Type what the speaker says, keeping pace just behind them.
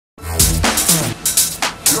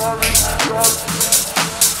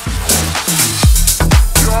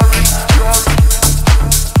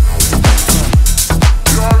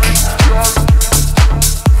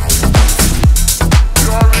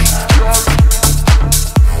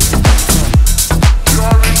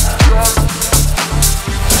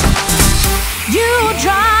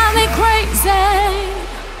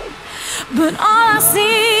But all I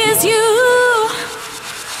see is you,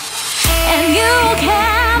 and you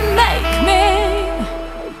can make me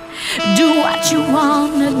do what you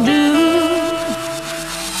wanna do.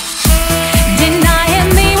 Denying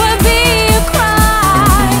me would be a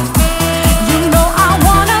crime. You know I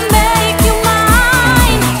wanna make you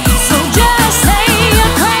mine. So just say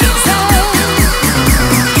you're crazy,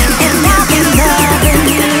 and I'll be loving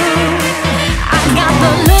you. I got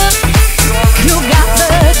the look, you got the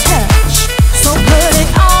touch. So put it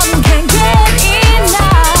on, can't get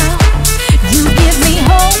enough. You give me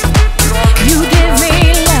hope, you give me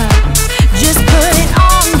love. Just put it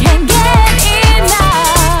on, can't get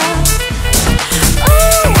enough.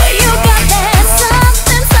 Ooh, you got that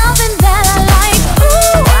something, something that I like.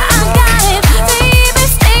 Ooh, I got it, baby,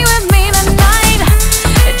 stay with me tonight.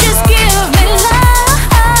 Just give me love,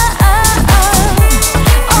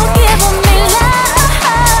 oh, give me love.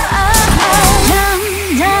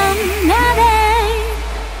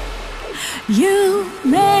 You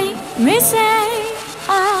make me say,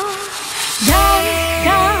 oh, darling.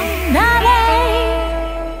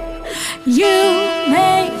 You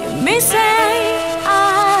make me say